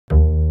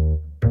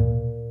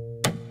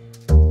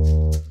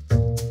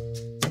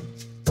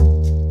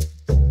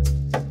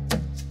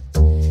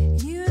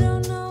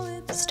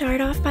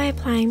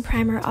applying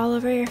primer all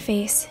over your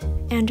face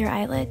and your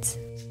eyelids.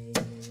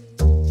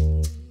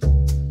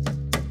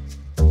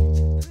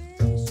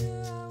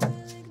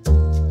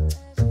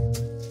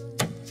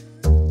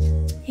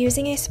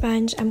 Using a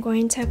sponge, I'm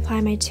going to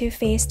apply my Too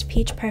Faced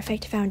Peach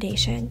Perfect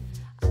foundation.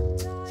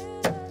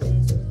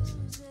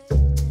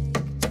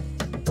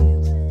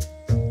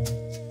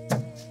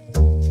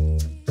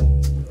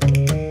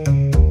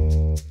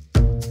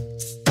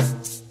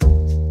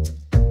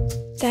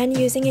 Then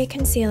using a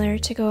concealer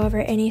to go over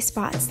any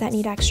spots that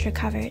need extra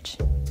coverage.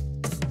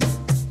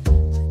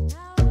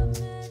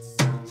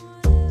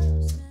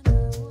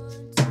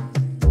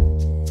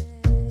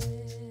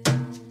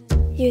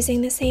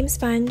 Using the same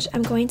sponge,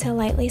 I'm going to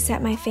lightly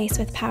set my face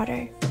with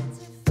powder.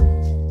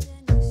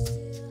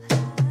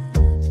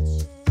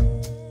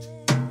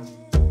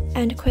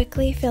 And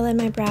quickly fill in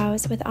my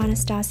brows with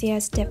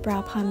Anastasia's Dip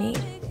Brow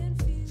Pomade.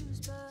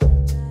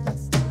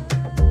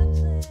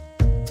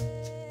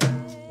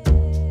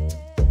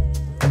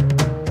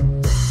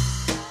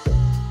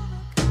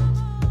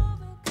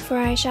 For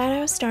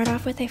eyeshadow, start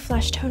off with a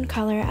flesh tone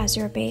color as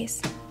your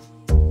base.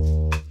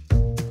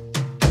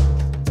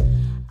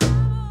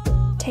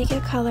 Take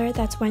a color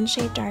that's one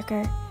shade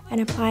darker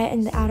and apply it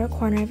in the outer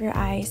corner of your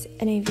eyes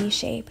in a V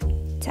shape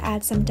to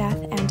add some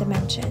depth and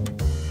dimension.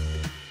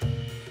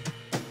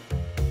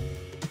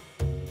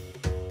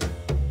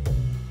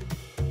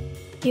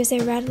 Use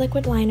a red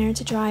liquid liner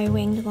to draw a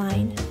winged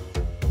line.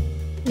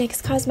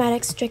 NYX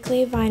Cosmetics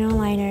Strictly Vinyl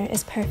Liner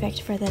is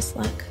perfect for this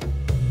look.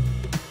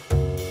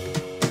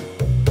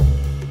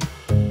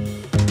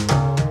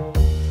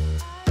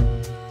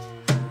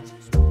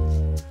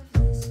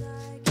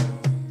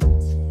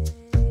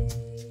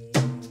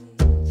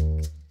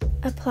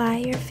 Apply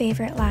your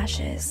favorite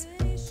lashes.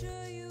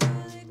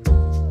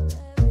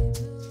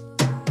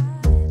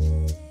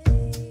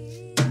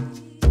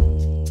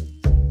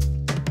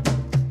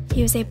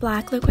 Use a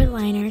black liquid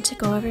liner to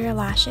go over your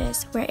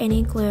lashes where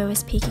any glue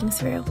is peeking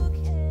through.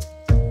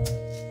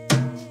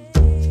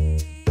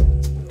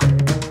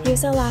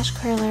 Use a lash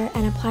curler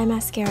and apply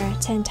mascara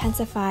to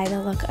intensify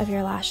the look of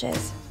your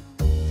lashes.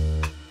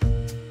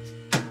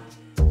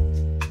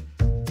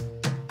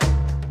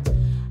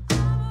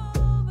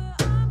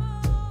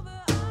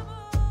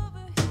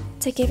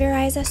 To give your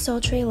eyes a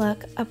sultry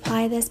look,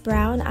 apply this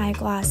brown eye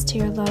gloss to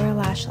your lower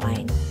lash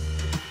line.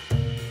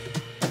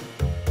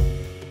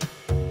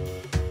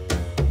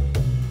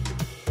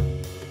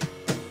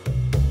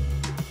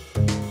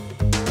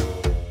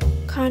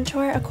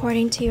 Contour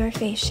according to your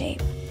face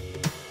shape.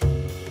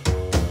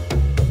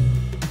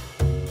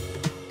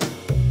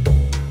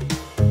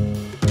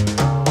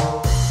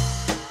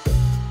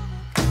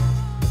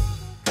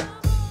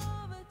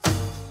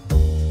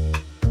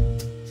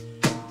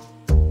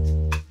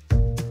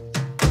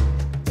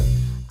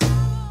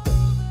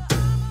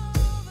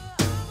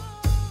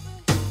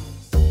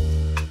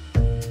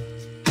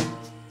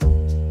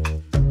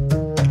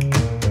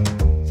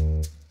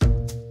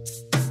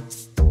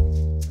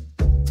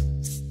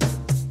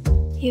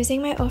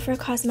 Using my Ofra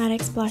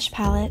Cosmetics blush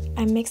palette,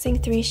 I'm mixing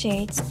 3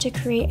 shades to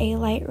create a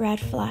light red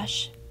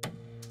flush.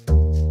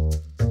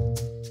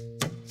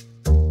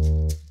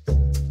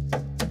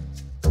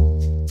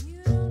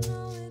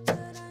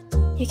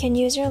 You can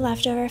use your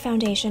leftover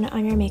foundation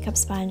on your makeup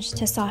sponge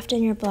to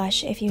soften your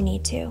blush if you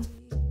need to.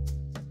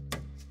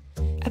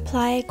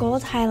 Apply a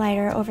gold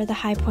highlighter over the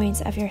high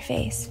points of your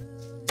face.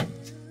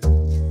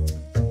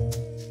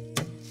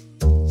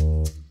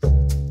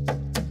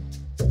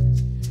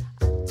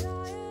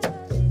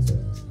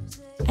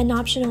 An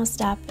optional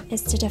step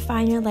is to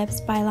define your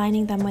lips by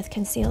lining them with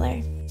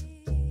concealer.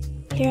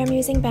 Here I'm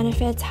using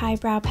Benefit's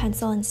Highbrow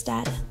Pencil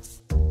instead.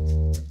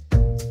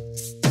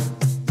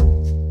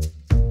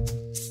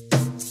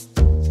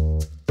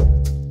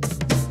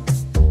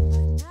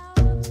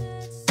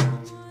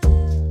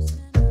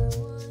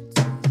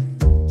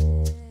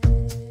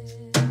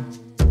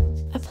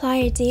 Apply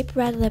a deep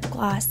red lip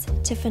gloss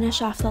to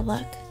finish off the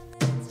look.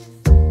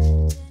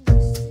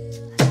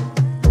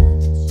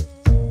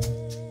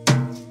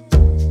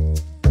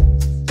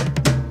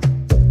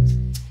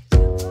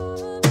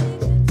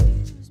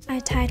 I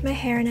tied my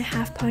hair in a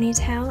half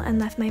ponytail and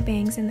left my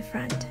bangs in the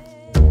front.